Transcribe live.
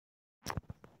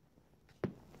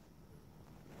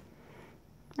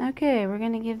Okay, we're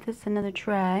gonna give this another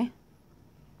try.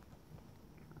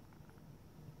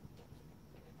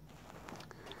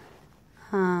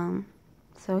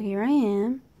 So here I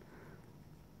am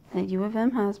at U of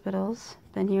M Hospitals.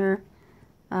 Been here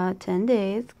 10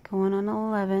 days, going on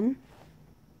 11.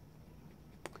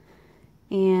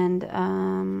 And,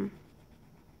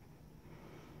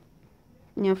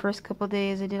 first couple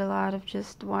days I did a lot of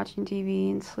just watching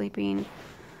TV and sleeping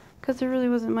because there really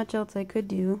wasn't much else I could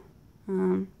do.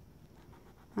 I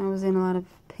was in a lot of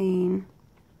pain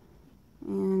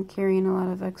and carrying a lot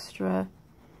of extra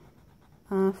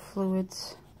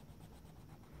fluids.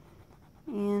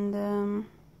 And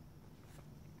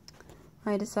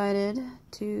I decided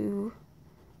to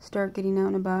start getting out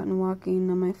and about and walking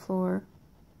on my floor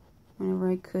whenever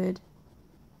I could.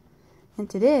 And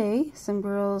today, some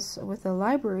girls with a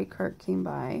library cart came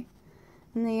by,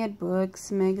 and they had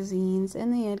books, magazines,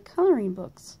 and they had coloring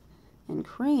books and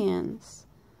crayons.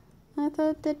 I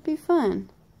thought that'd be fun.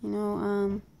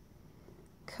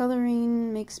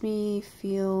 Coloring makes me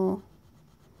feel,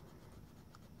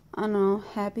 I don't know,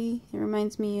 happy. It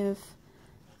reminds me of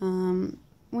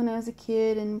when I was a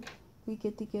kid and we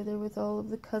get together with all of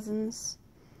the cousins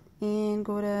and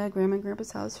go to Grandma and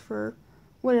Grandpa's house for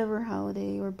whatever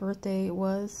holiday or birthday it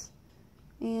was.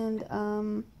 And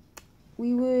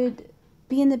we would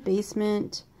be in the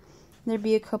basement. There'd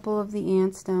be a couple of the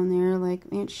aunts down there, like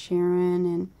Aunt Sharon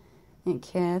and Aunt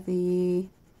Kathy,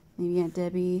 maybe Aunt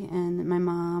Debbie, and my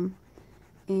mom.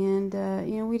 And,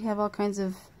 we'd have all kinds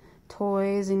of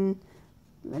toys, and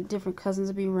different cousins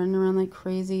would be running around like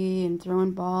crazy and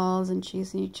throwing balls and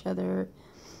chasing each other,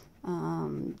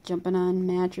 jumping on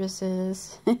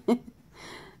mattresses.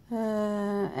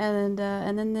 And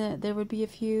then there would be a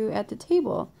few at the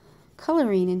table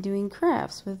coloring and doing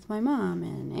crafts with my mom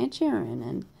and Aunt Sharon.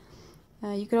 And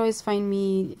you could always find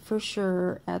me for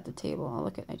sure at the table. Oh,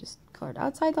 look, I just colored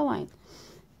outside the line.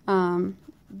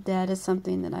 That is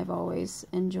something that I've always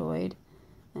enjoyed.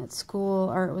 At school,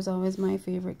 art was always my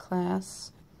favorite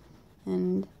class.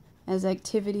 And as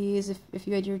activities, if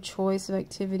you had your choice of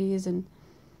activities and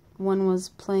one was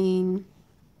playing,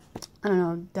 I don't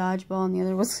know, dodgeball and the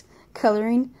other was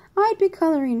coloring, I'd be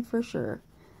coloring for sure.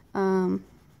 Now,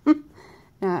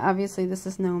 obviously, this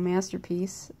is no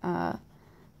masterpiece, but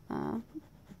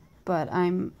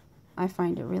I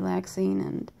find it relaxing,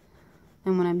 and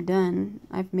when I'm done,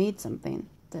 I've made something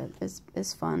that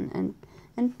is fun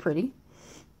and pretty.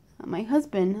 My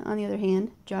husband, on the other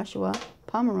hand, Joshua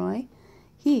Pomeroy,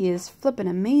 he is flippin'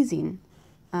 amazing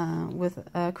with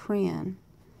a crayon.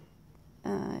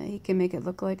 He can make it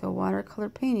look like a watercolor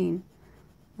painting.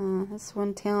 That's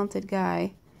one talented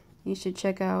guy. You should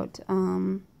check out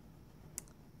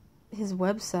his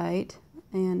website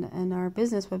and our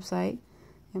business website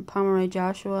at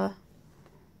PomeroyJoshua.com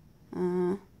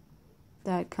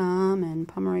and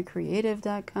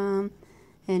PomeroyCreative.com,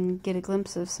 and get a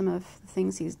glimpse of some of the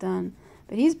things he's done.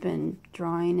 But he's been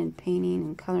drawing and painting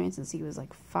and coloring since he was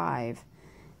like 5,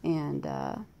 and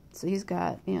so he's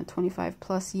got 25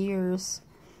 plus years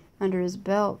under his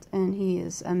belt, and he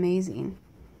is amazing.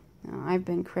 I've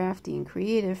been crafty and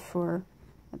creative for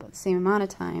about the same amount of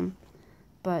time,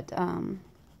 but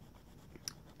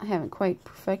I haven't quite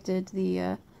perfected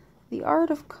the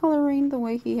art of coloring the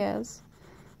way he has.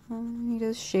 He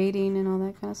does shading and all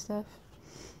that kind of stuff.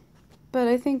 But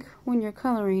I think when you're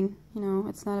coloring,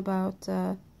 it's not about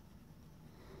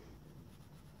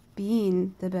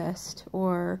being the best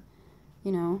or,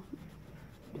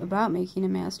 about making a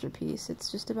masterpiece.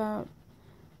 It's just about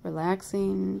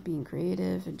relaxing, being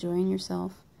creative, enjoying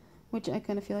yourself, which I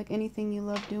kind of feel like anything you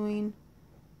love doing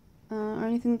or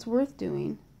anything that's worth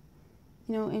doing,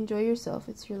 enjoy yourself.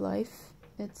 It's your life.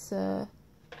 It's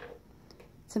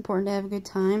important to have a good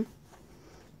time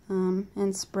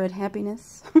and spread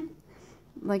happiness.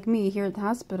 Like me here at the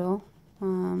hospital,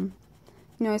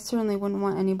 I certainly wouldn't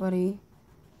want anybody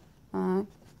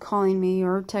calling me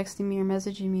or texting me or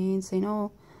messaging me and saying,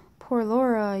 "Oh, poor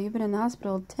Laura, you've been in the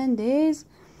hospital 10 days."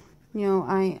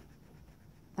 I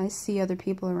see other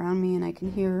people around me, and I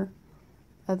can hear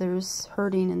others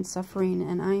hurting and suffering,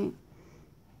 and I'm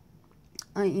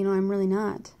really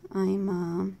not.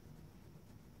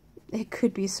 It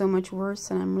could be so much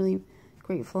worse, and I'm really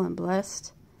grateful and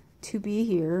blessed to be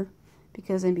here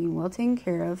because I'm being well taken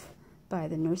care of by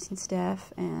the nursing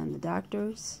staff and the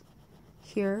doctors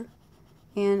here.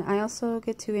 And I also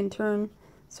get to, in turn,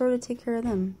 sort of take care of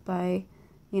them by,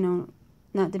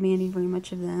 not demanding very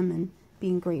much of them and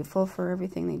being grateful for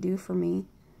everything they do for me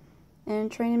and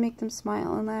trying to make them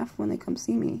smile and laugh when they come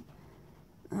see me.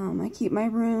 I keep my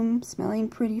room smelling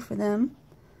pretty for them.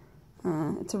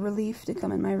 It's a relief to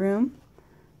come in my room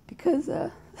because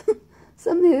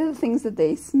some of the other things that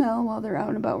they smell while they're out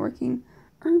and about working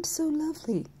aren't so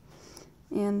lovely.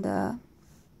 And I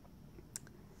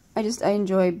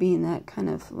enjoy being that kind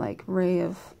of like ray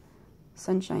of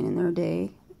sunshine in their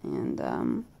day. And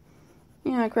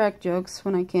you know, I crack jokes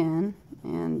when I can,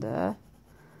 and you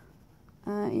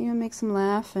know, makes them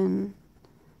laugh. And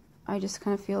I just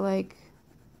kind of feel like,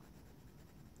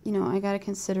 you know, I gotta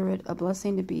consider it a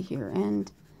blessing to be here,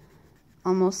 and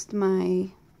almost my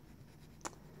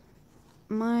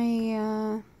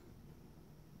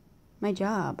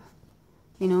job.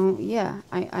 You know, yeah,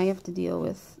 I have to deal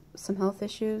with some health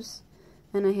issues,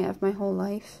 and I have my whole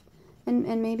life,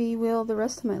 and maybe will the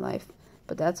rest of my life,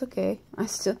 but that's okay.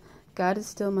 God is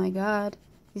still my God.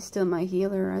 He's still my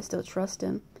healer. I still trust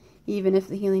him, even if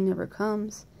the healing never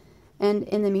comes. And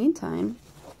in the meantime,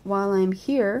 while I'm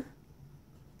here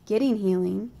getting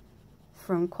healing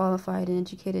from qualified and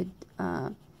educated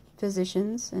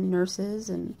physicians and nurses,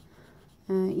 and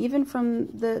even from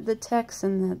the techs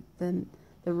and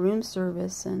the room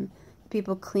service, and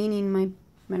people cleaning my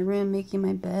room, making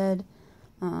my bed,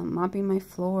 mopping my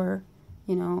floor,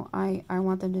 you know, I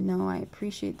want them to know I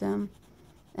appreciate them,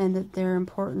 and that they're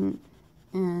important,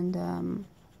 and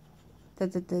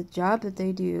that the job that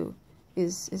they do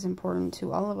is important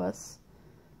to all of us.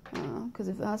 Because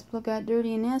if the hospital got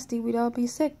dirty and nasty, we'd all be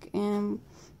sick, and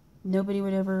nobody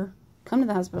would ever come to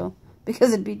the hospital,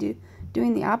 because it'd be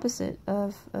doing the opposite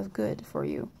of good for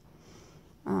you.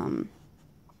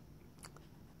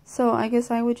 So I guess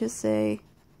I would just say,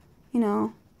 you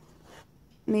know,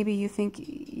 maybe you think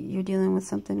you're dealing with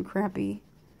something crappy,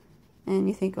 and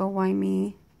you think, oh, why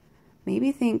me?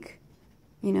 Maybe think,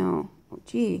 you know,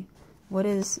 gee, what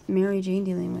is Mary Jane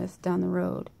dealing with down the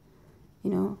road?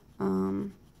 You know,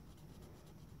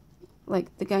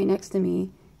 like the guy next to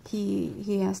me,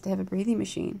 he has to have a breathing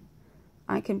machine.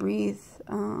 I can breathe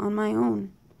on my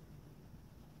own.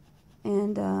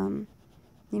 And,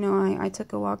 you know, I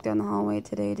took a walk down the hallway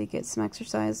today to get some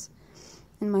exercise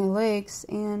in my legs,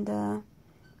 and I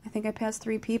think I passed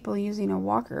 3 people using a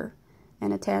walker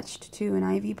and attached to an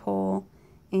IV pole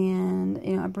and,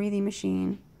 you know, a breathing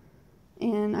machine.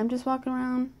 And I'm just walking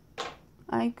around.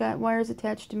 I've got wires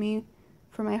attached to me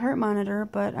for my heart monitor,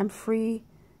 but I'm free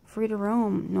to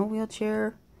roam. No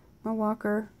wheelchair, no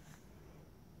walker.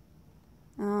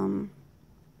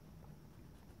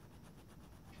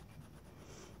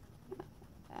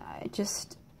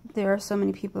 There are so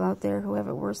many people out there who have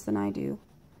it worse than I do,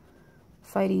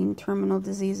 fighting terminal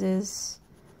diseases,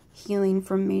 healing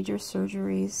from major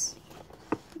surgeries,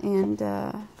 and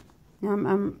you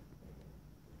know,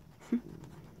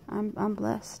 I'm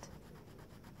blessed,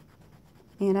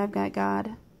 and I've got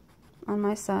God on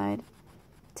my side,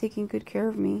 taking good care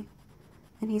of me,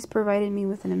 and He's provided me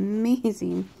with an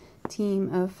amazing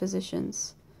team of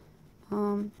physicians,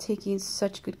 taking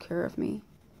such good care of me.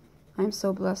 I'm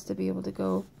so blessed to be able to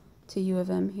go to U of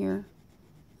M here,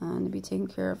 and to be taken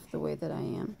care of the way that I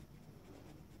am.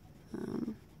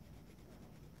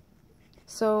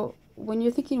 So when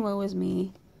you're thinking, woe is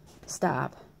me,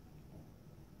 stop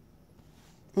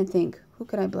and think, who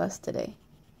could I bless today?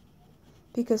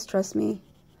 Because trust me,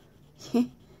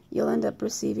 you'll end up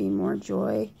receiving more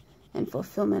joy and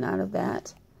fulfillment out of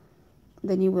that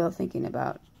than you will thinking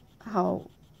about how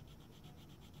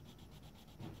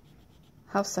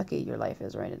sucky your life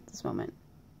is right at this moment.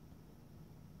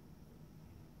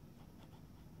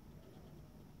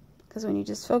 Because when you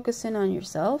just focus in on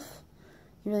yourself,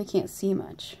 you really can't see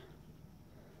much.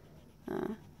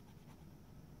 You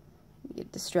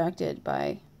get distracted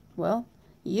by, well,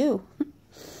 you.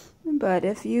 But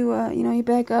if you, you know, you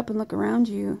back up and look around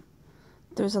you,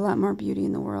 there's a lot more beauty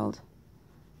in the world.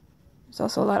 There's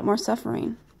also a lot more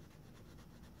suffering.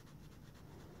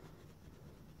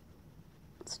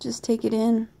 So just take it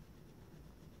in.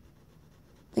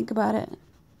 Think about it.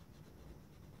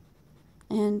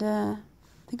 And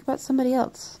think about somebody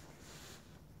else.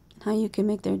 And how you can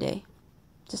make their day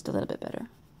just a little bit better.